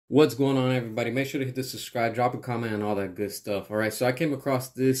What's going on, everybody? Make sure to hit the subscribe, drop a comment, and all that good stuff. All right, so I came across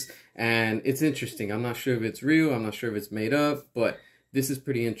this, and it's interesting. I'm not sure if it's real. I'm not sure if it's made up, but this is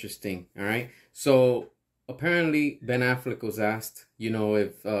pretty interesting. All right, so apparently Ben Affleck was asked,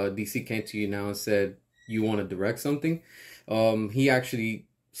 if DC came to you now and said you want to direct something. He actually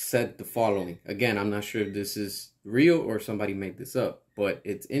said the following. Again, I'm not sure if this is real or somebody made this up, but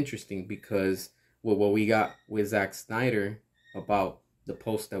it's interesting because what we got with Zack Snyder about the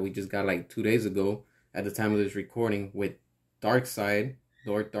post that we just got like 2 days ago at the time of this recording with Dark Side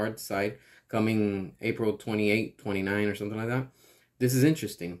coming April 28, 29 or something like that. This is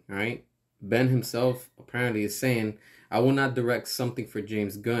interesting, all right? Ben himself apparently is saying, I will not direct something for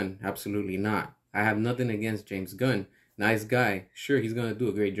James Gunn. Absolutely not. I have nothing against James Gunn. Nice guy. Sure, he's going to do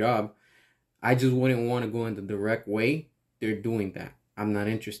a great job. I just wouldn't want to go in the direct way they're doing that. I'm not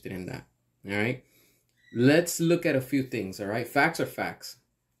interested in that, all right? Let's look at a few things, all right? Facts are facts,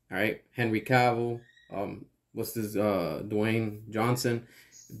 all right? Henry Cavill, Dwayne Johnson,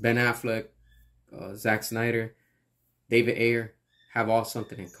 Ben Affleck, Zack Snyder, David Ayer have all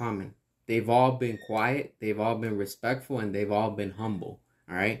something in common. They've all been quiet, they've all been respectful, and they've all been humble,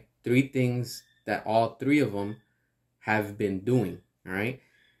 all right? Three things that all three of them have been doing, all right?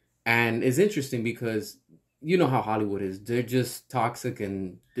 And it's interesting because you know how Hollywood is. They're just toxic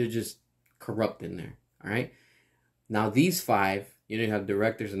and they're just corrupt in there. All right. Now, these five, you have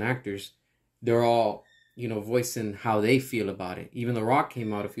directors and actors. They're all, voicing how they feel about it. Even The Rock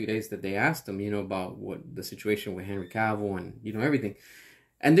came out a few days that they asked him, about what the situation with Henry Cavill and, everything.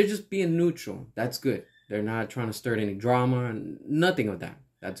 And they're just being neutral. That's good. They're not trying to stir any drama and nothing of that.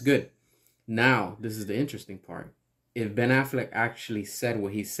 That's good. Now, this is the interesting part. If Ben Affleck actually said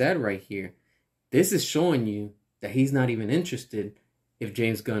what he said right here, this is showing you that he's not even interested. If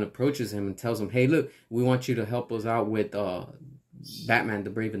James Gunn approaches him and tells him, hey, look, we want you to help us out with Batman, the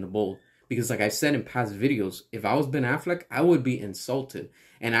Brave and the Bold. Because like I said in past videos, if I was Ben Affleck, I would be insulted.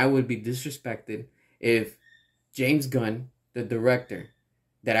 And I would be disrespected if James Gunn, the director,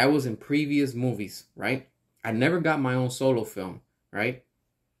 that I was in previous movies, right? I never got my own solo film, right?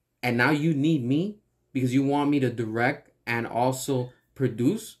 And now you need me because you want me to direct and also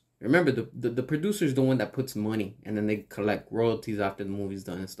produce. Remember, the producer is the one that puts money and then they collect royalties after the movie's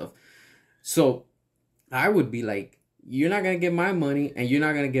done and stuff. So I would be like, you're not going to get my money and you're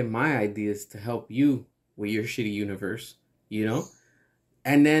not going to get my ideas to help you with your shitty universe,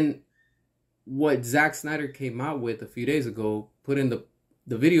 And then what Zack Snyder came out with a few days ago, put in the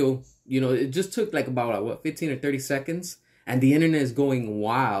video, it just took like about 15 or 30 seconds. And the internet is going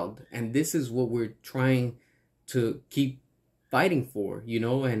wild. And this is what we're trying to keep fighting for,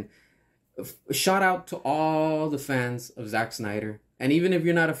 and shout out to all the fans of Zack Snyder. And even if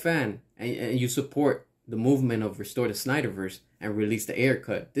you're not a fan and you support the movement of restore the Snyderverse and release the Ayer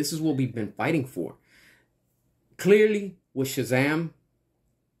cut, this is what we've been fighting for. Clearly, with Shazam,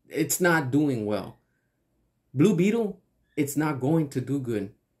 it's not doing well. Blue Beetle, it's not going to do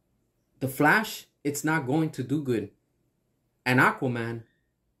good. The Flash, it's not going to do good. And Aquaman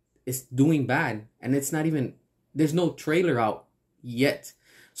is doing bad. And it's not even... There's no trailer out yet.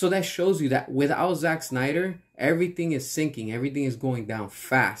 So that shows you that without Zack Snyder, everything is sinking. Everything is going down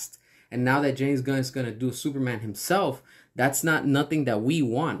fast. And now that James Gunn is going to do Superman himself, that's not nothing that we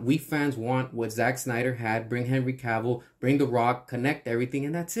want. We fans want what Zack Snyder had. Bring Henry Cavill, bring The Rock, connect everything,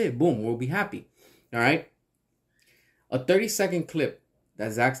 and that's it. Boom, we'll be happy. All right? A 30-second clip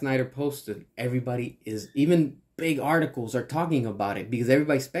that Zack Snyder posted, everybody is, even big articles are talking about it because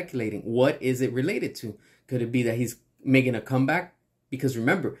everybody's speculating. What is it related to? Could it be that he's making a comeback? Because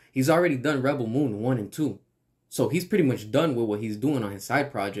remember, he's already done Rebel Moon 1 and 2. So he's pretty much done with what he's doing on his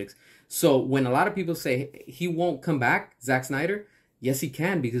side projects. So when a lot of people say he won't come back, Zack Snyder, yes, he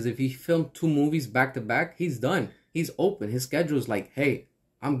can. Because if he filmed 2 movies back to back, he's done. He's open. His schedule is like, hey,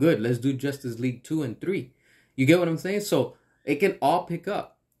 I'm good. Let's do Justice League 2 and 3. You get what I'm saying? So it can all pick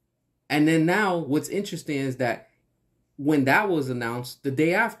up. And then now what's interesting is that when that was announced, the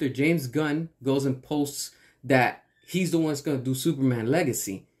day after, James Gunn goes and posts that he's the one that's going to do Superman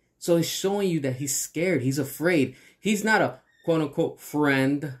Legacy. So it's showing you that he's scared. He's afraid. He's not a quote-unquote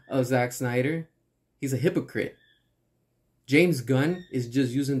friend of Zack Snyder. He's a hypocrite. James Gunn is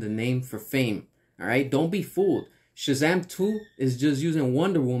just using the name for fame. All right? Don't be fooled. Shazam 2 is just using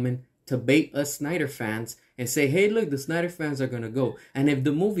Wonder Woman to bait us Snyder fans and say, hey, look, the Snyder fans are going to go. And if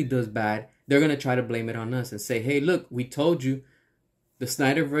the movie does bad, they're going to try to blame it on us and say, hey, look, we told you the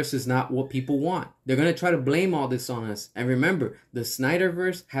Snyderverse is not what people want. They're going to try to blame all this on us. And remember, the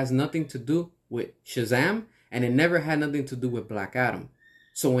Snyderverse has nothing to do with Shazam, and it never had nothing to do with Black Adam.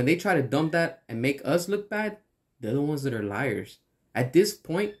 So when they try to dump that and make us look bad, they're the ones that are liars. At this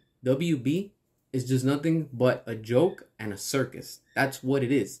point, WB is just nothing but a joke and a circus. That's what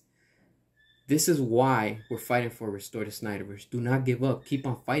it is. This is why we're fighting for a Restore the Snyderverse. Do not give up. Keep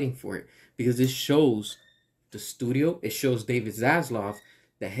on fighting for it. Because this shows the studio, it shows David Zaslav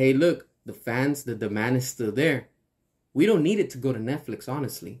that, hey, look, the fans, the demand is still there. We don't need it to go to Netflix,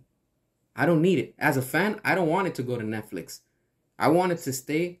 honestly. I don't need it. As a fan, I don't want it to go to Netflix. I want it to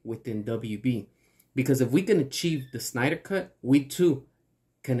stay within WB. Because if we can achieve the Snyder Cut, we too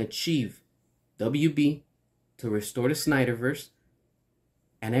can achieve WB to restore the Snyderverse,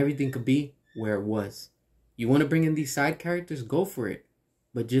 and everything could be where it was. You want to bring in these side characters? Go for it.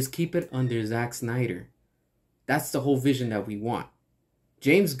 But just keep it under Zack Snyder. That's the whole vision that we want.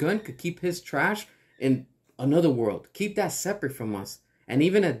 James Gunn could keep his trash in another world. Keep that separate from us. And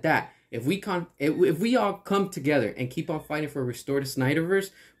even at that, if we all come together and keep on fighting for Restore the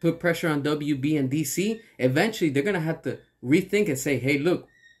Snyderverse, put pressure on WB and DC, eventually they're going to have to rethink and say, hey, look,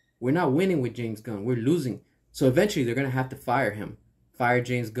 we're not winning with James Gunn. We're losing. So eventually they're going to have to fire him. Fire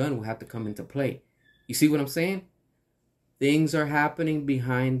James Gunn will have to come into play. You see what I'm saying? Things are happening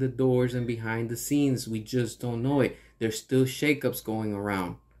behind the doors and behind the scenes. We just don't know it. There's still shakeups going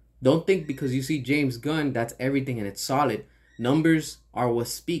around. Don't think because you see James Gunn, that's everything and it's solid. Numbers are what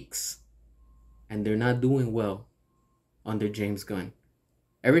speaks. And they're not doing well under James Gunn.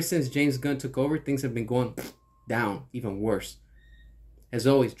 Ever since James Gunn took over, things have been going down, even worse. As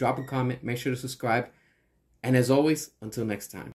always, drop a comment, make sure to subscribe. And as always, until next time.